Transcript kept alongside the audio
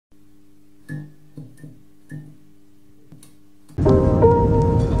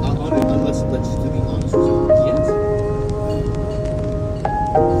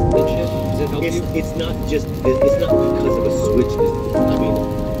it's not just, it's not because of a switch. I mean,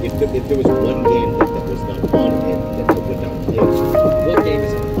 if there was one game that was not on it, that would not play. What game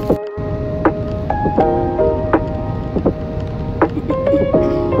is it?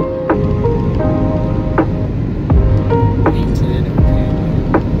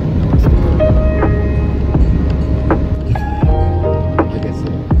 North Dakota. I guess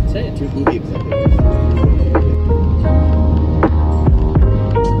so. Say it. To be exactly.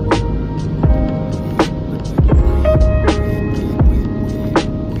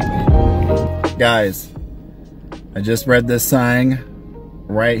 Guys, I just read this sign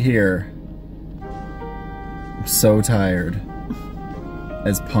right here. I'm so tired.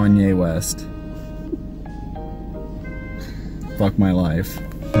 It's Kanye West. Fuck my life.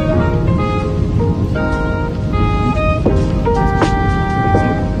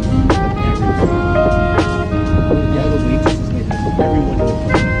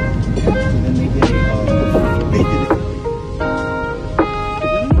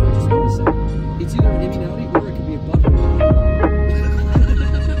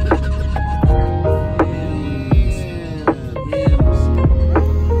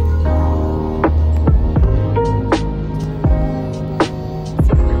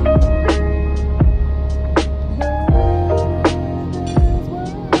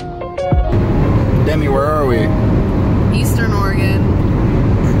 Demi, where are we? Eastern Oregon.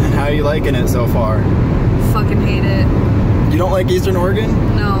 And how are you liking it so far? Fucking hate it. You don't like Eastern Oregon?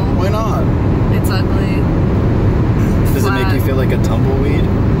 No. Why not? It's ugly. Does it make you feel like a tumbleweed?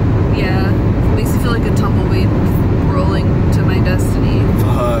 Yeah. It makes me feel like a tumbleweed rolling to my destiny.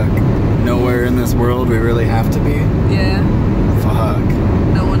 Fuck. Nowhere in this world we really have to be? Yeah. Fuck.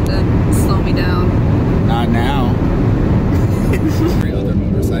 No one to slow me down. Not now. Every other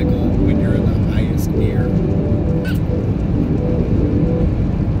motorcycle when you're in the highest gear.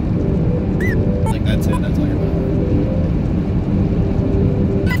 Like that's it, that's all you're about.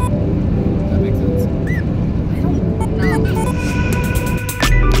 That makes sense. I don't know.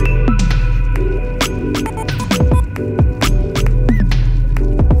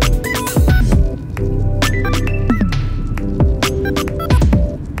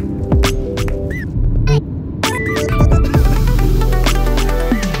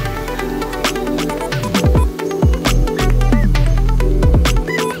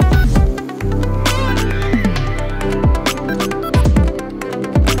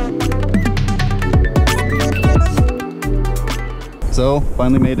 So,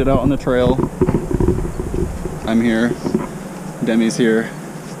 finally made it out on the trail. I'm here. Demi's here.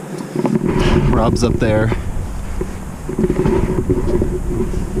 Rob's up there.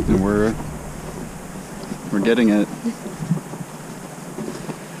 And we're getting it.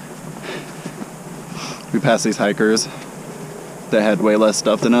 We passed these hikers that had way less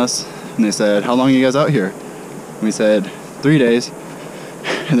stuff than us. And they said, how long are you guys out here? And we said, 3 days.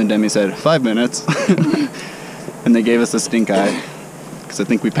 And then Demi said, 5 minutes. And they gave us a stink eye. Because I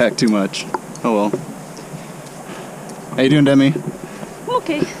think we packed too much. Oh well. How you doing, Demi?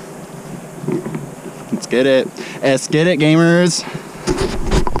 Okay. Let's get it. Let's get it, gamers.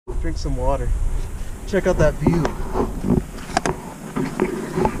 Drink some water. Check out that view.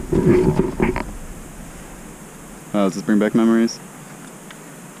 Oh, does this bring back memories?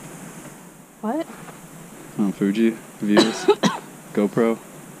 What? Oh, Fuji views. GoPro.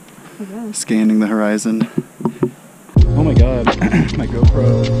 Okay. Scanning the horizon. Oh my god, my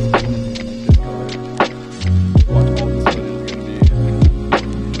GoPro. Watch all this footage is gonna be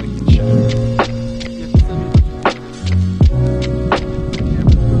like shattered.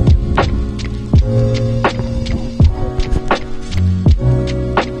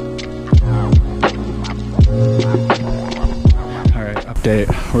 Alright, update.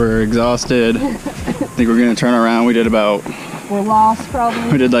 We're exhausted. I think we're gonna turn around. We did about... We're lost,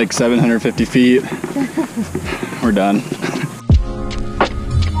 probably. We did like 750 feet. We're done.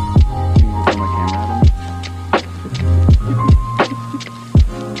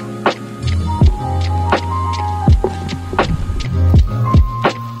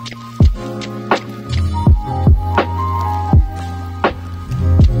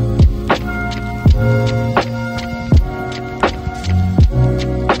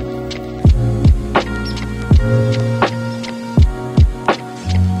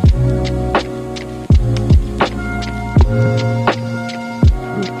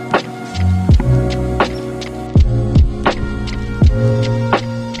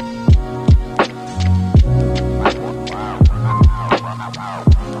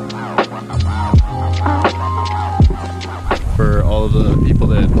 For all of the people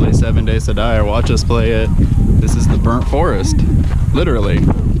that play 7 Days to Die or watch us play it, this is the burnt forest, literally.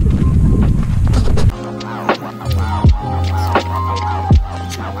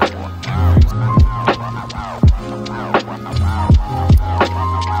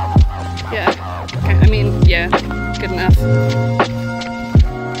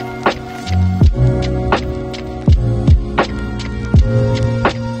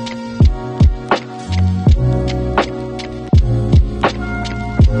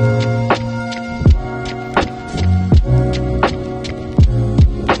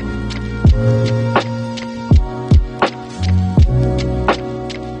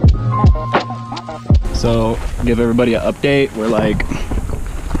 So, give everybody an update. We're like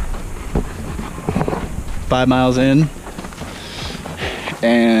 5 miles in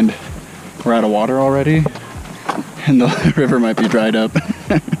and we're out of water already, and the river might be dried up.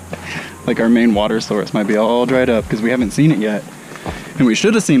 Like our main water source might be all dried up because we haven't seen it yet, and we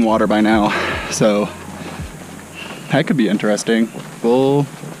should have seen water by now. So that could be interesting.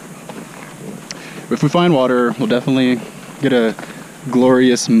 If we find water, we'll definitely get a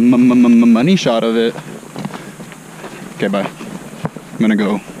glorious money shot of it. Okay, bye. I'm gonna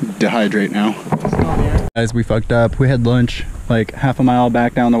go dehydrate now. Guys, we fucked up. We had lunch like half a mile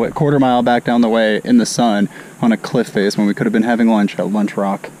back down the way, quarter mile back down the way in the sun on a cliff face when we could have been having lunch at Lunch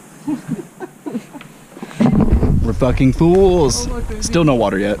Rock. We're fucking fools. Still no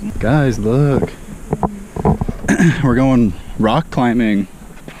water yet. Guys, look. We're going rock climbing.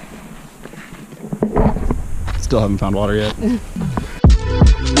 Still haven't found water yet.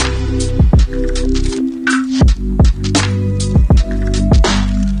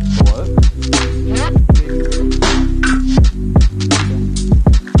 What?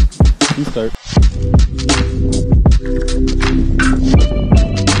 You start.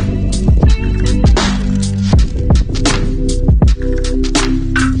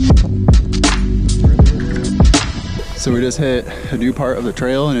 So we just hit a new part of the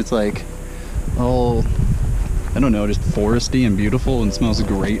trail, and it's like all, I don't know, just foresty and beautiful and smells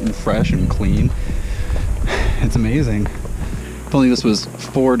great and fresh and clean. It's amazing. If only this was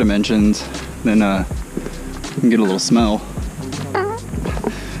 4 dimensions, then you can get a little smell.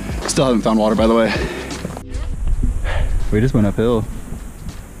 Still haven't found water, by the way. We just went uphill.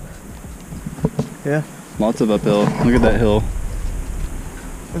 Yeah. Lots of uphill. Look at that hill.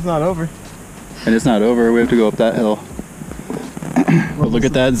 It's not over. And it's not over. We have to go up that hill. But look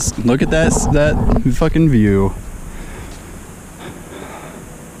at that! Look at that fucking view.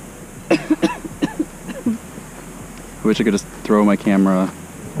 I wish I could just throw my camera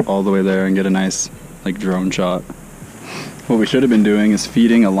all the way there and get a nice like drone shot. What we should have been doing is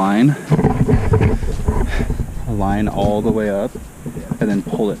feeding a line all the way up, and then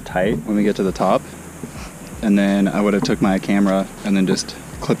pull it tight when we get to the top. And then I would have took my camera and then just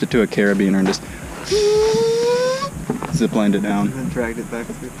clipped it to a carabiner and just ziplined it down. And then dragged it back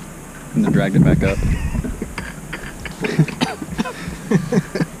up. And then dragged it back up.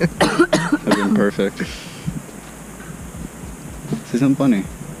 That would have been perfect. Say something funny.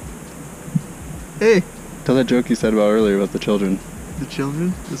 Hey! Tell that joke you said about earlier about the children. The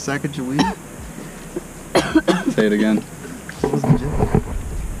children? The sack of weed? Say it again. What was the joke?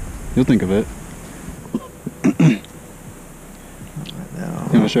 You'll think of it. No.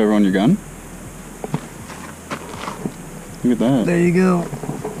 You want to show everyone your gun? Look at that. There you go.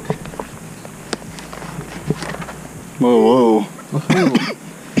 Whoa, whoa.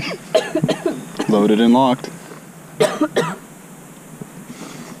 Loaded and locked.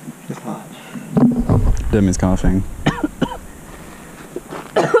 It's hot. Demi's coughing.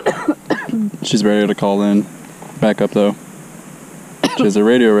 She's ready to call in. Back up though. She has her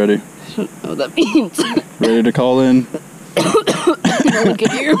radio ready. I don't know what that means. Ready to call in. No one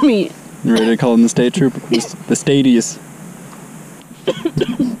can hear me. Ready to call in the state troop, the stadies.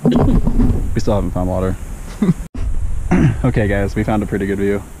 We still haven't found water. Okay guys, we found a pretty good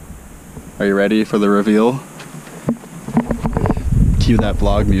view. Are you ready for the reveal? Cue that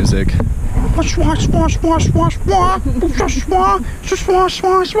vlog music. This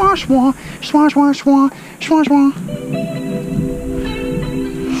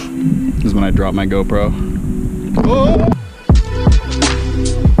is when I drop my GoPro. Oh!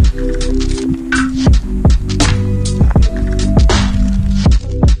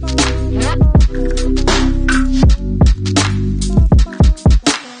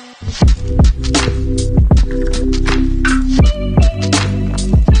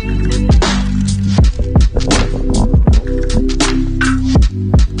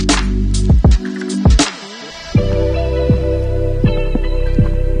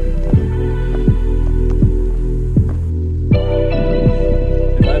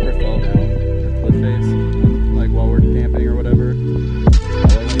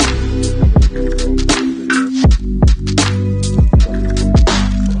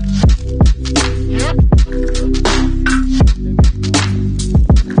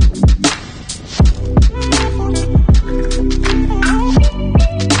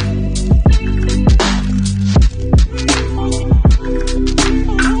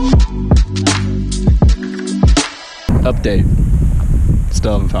 Update.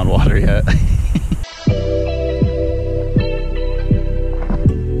 Still haven't found water yet.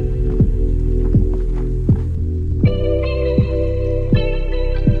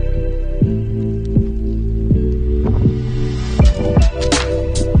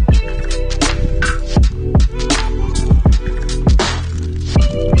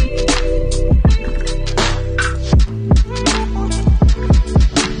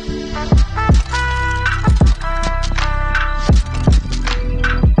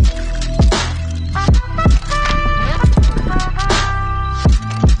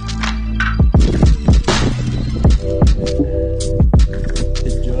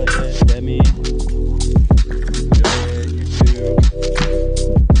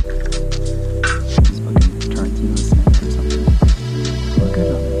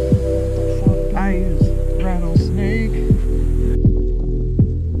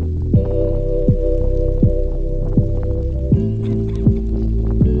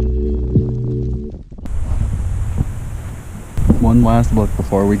 one last look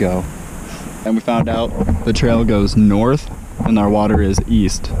before we go. And we found out the trail goes north and our water is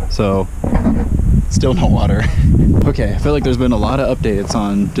east, so still no water. Okay, I feel like there's been a lot of updates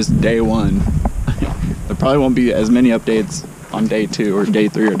on just day one. There probably won't be as many updates on day 2 or day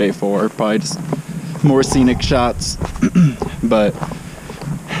 3 or day 4, probably just more scenic shots. But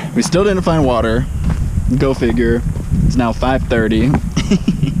we still didn't find water. Go figure. It's now 5:30.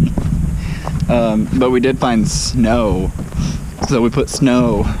 But we did find snow. So we put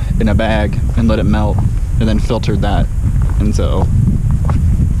snow in a bag and let it melt and then filtered that. And so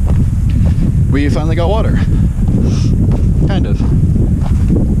we finally got water. Kind of.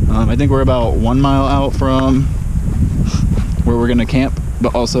 I think we're about 1 mile out from where we're gonna camp,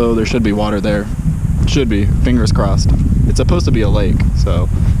 but also there should be water there. Should be, fingers crossed. It's supposed to be a lake, so.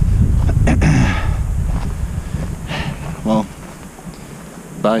 Well,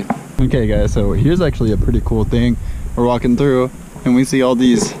 bye. Okay guys, so here's actually a pretty cool thing. We're walking through and we see all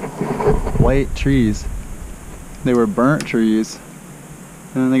these white trees. They were burnt trees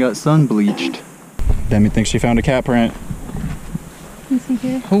and then they got sun bleached. Demi thinks she found a cat print. You see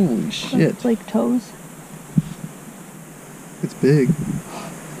here? Holy shit. It's like toes. It's big.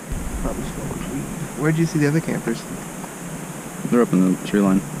 Where'd you see the other campers? They're up in the tree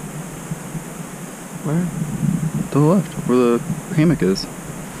line. Where? To the left, where the hammock is.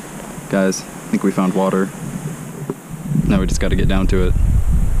 Guys, I think we found water. Now we just got to get down to it.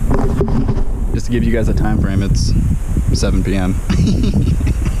 Just to give you guys a time frame, it's 7 p.m.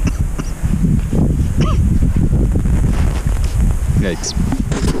 Yikes.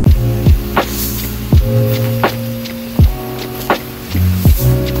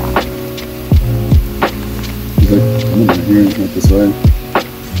 He's like, I'm not here, not this way.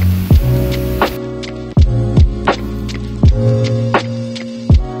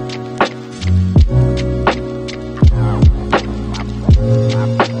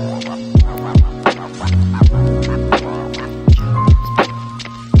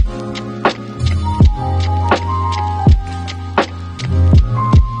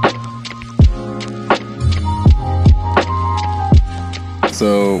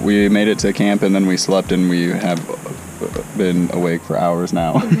 So we made it to camp and then we slept and we have been awake for hours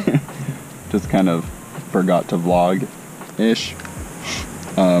now. Just kind of forgot to vlog-ish.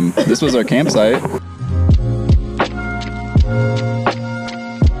 This was our campsite.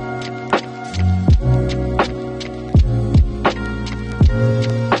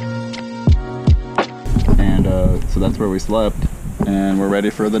 And so that's where we slept and we're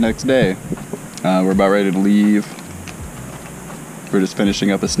ready for the next day. We're about ready to leave. We're just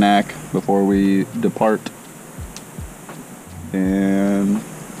finishing up a snack before we depart. And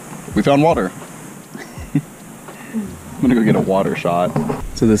we found water. I'm gonna go get a water shot.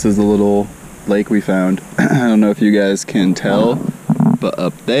 So this is the little lake we found. I don't know if you guys can tell, but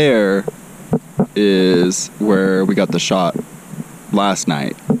up there is where we got the shot last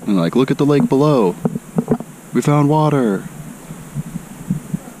night. And like, look at the lake below. We found water.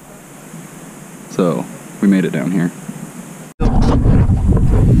 So we made it down here.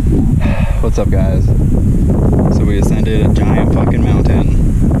 What's up guys? So we ascended a giant fucking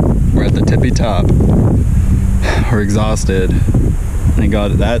mountain. We're at the tippy top. We're exhausted. Thank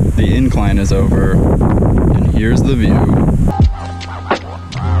God that the incline is over. And here's the view.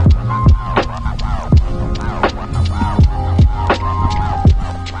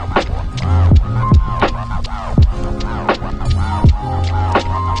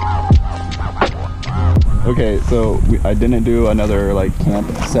 Okay, so I didn't do another like camp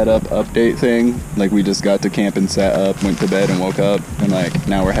setup update thing. Like we just got to camp and sat up, went to bed and woke up, and like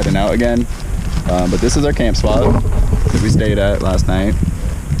now we're heading out again. But this is our camp spot that we stayed at last night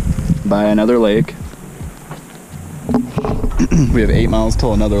by another lake. We have 8 miles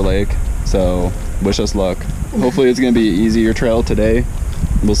till another lake, so wish us luck. Hopefully it's gonna be an easier trail today.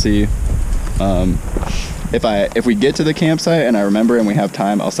 We'll see. If we get to the campsite and I remember and we have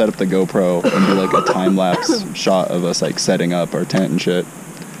time, I'll set up the GoPro and do like a time-lapse shot of us like setting up our tent and shit.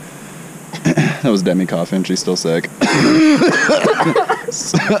 That was Demi coughing, she's still sick.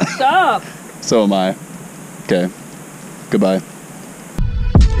 Stop! So am I. Okay, goodbye.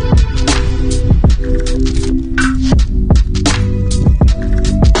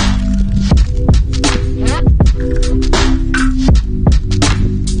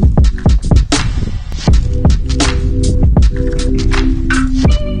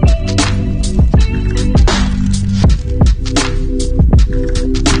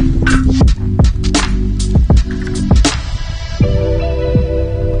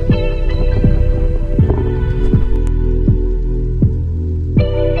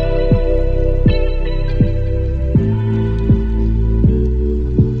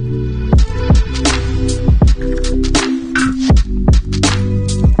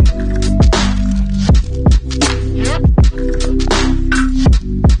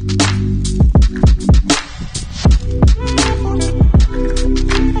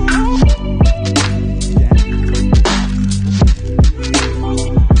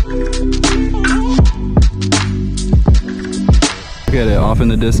 off in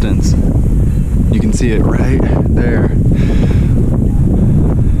the distance. You can see it right there.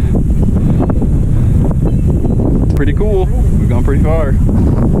 It's pretty cool. We've gone pretty far.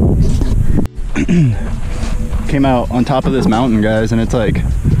 Came out on top of this mountain, guys, and it's like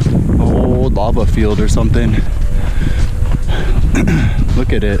a whole lava field or something.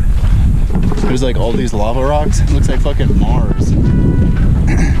 Look at it. There's like all these lava rocks. It looks like fucking Mars.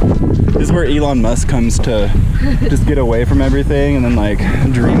 This is where Elon Musk comes to just get away from everything and then like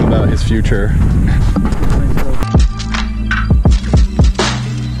dream about his future.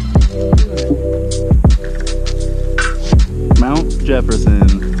 Mount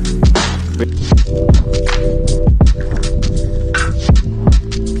Jefferson.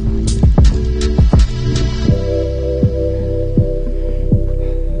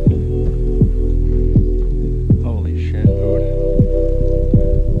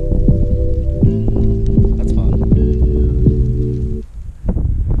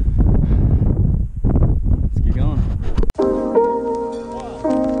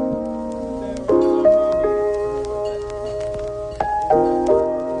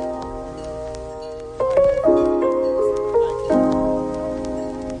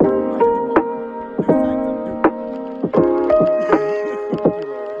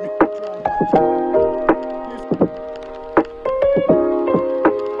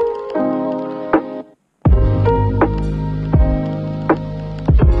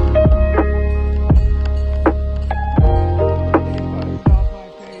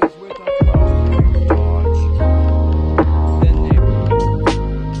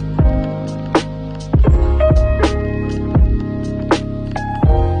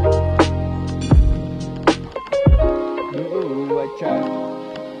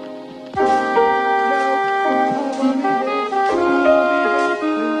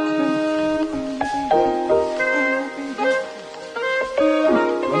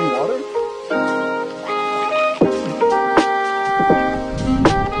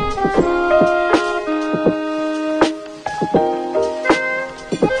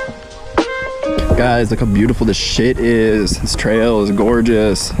 Guys, look how beautiful this shit is. This trail is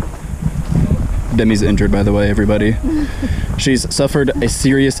gorgeous. Demi's injured, by the way, everybody. She's suffered a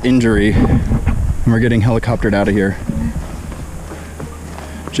serious injury and we're getting helicoptered out of here.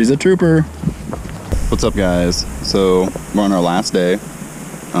 She's a trooper. What's up, guys? So we're on our last day.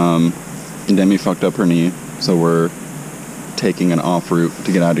 Demi fucked up her knee, so we're taking an off route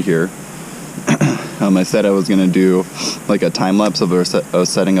to get out of here. I said I was gonna do like a time lapse of us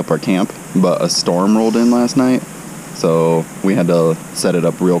setting up our camp, but a storm rolled in last night, so we had to set it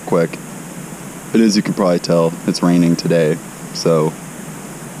up real quick. And as you can probably tell, it's raining today, so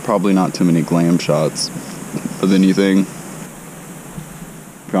probably not too many glam shots of anything.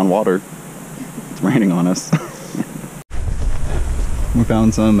 Found water. It's raining on us. We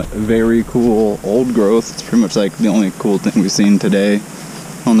found some very cool old growth. It's pretty much like the only cool thing we've seen today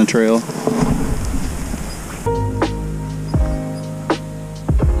on the trail.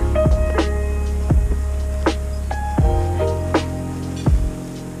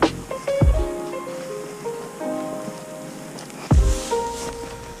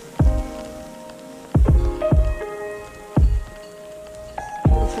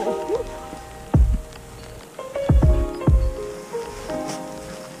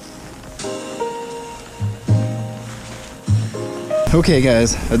 Okay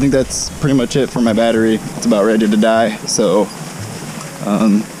guys, I think that's pretty much it for my battery. It's about ready to die, so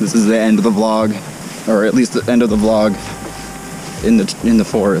this is the end of the vlog, or at least the end of the vlog in the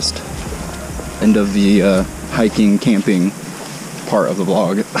forest. End of the hiking, camping part of the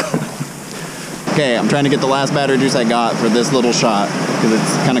vlog. Okay, I'm trying to get the last battery juice I got for this little shot, because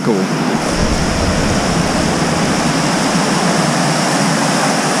it's kind of cool.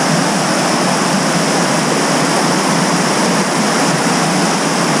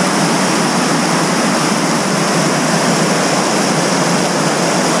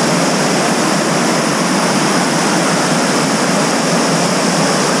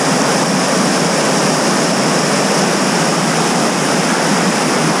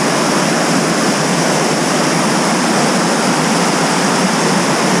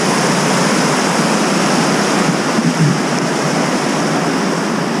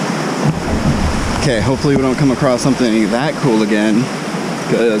 Okay, hopefully we don't come across something that cool again,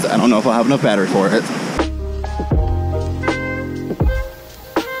 because I don't know if I'll have enough battery for it.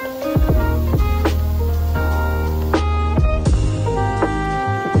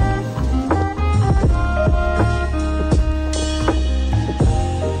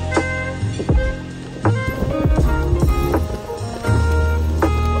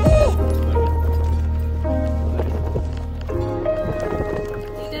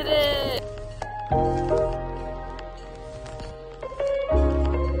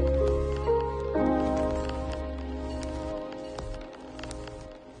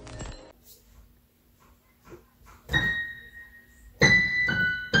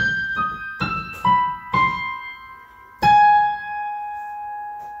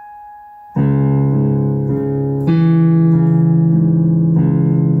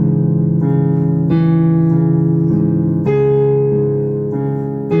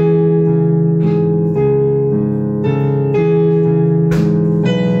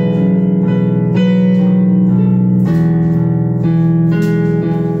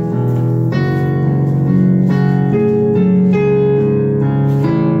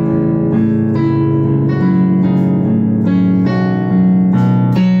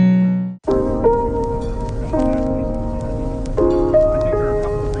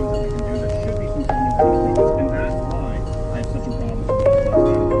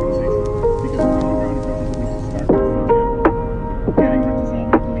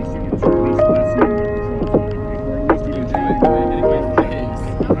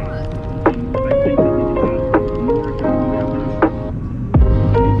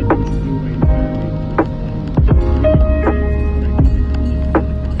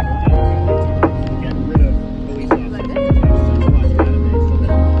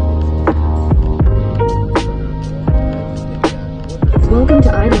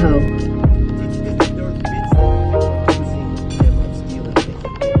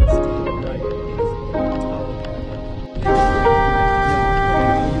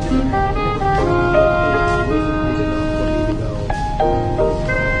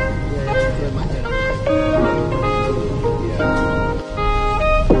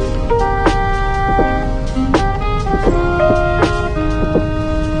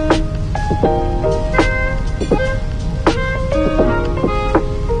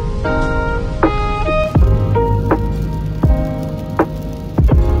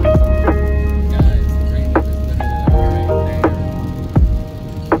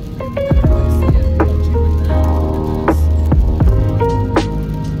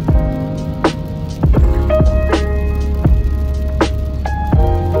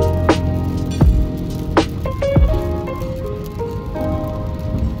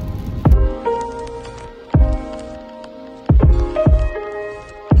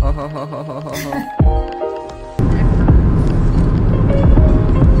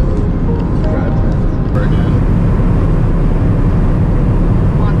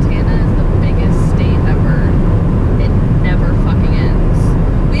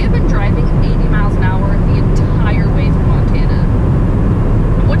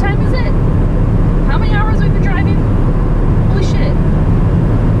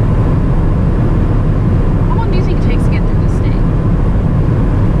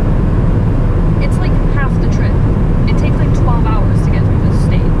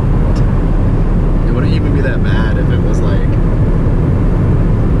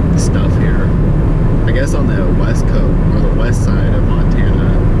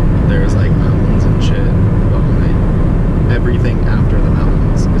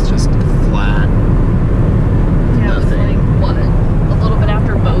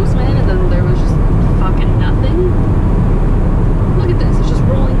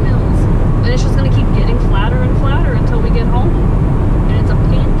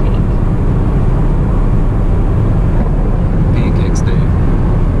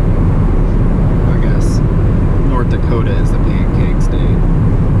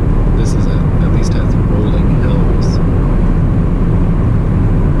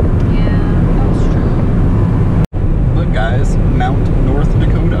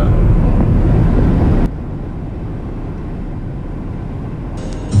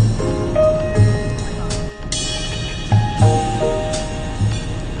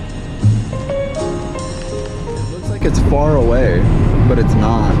 far away, but it's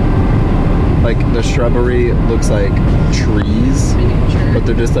not. Like the shrubbery looks like trees, Miniature. but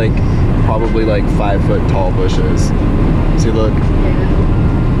they're just like probably like 5 foot tall bushes. See, look. Yeah.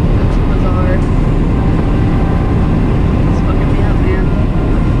 That's bizarre.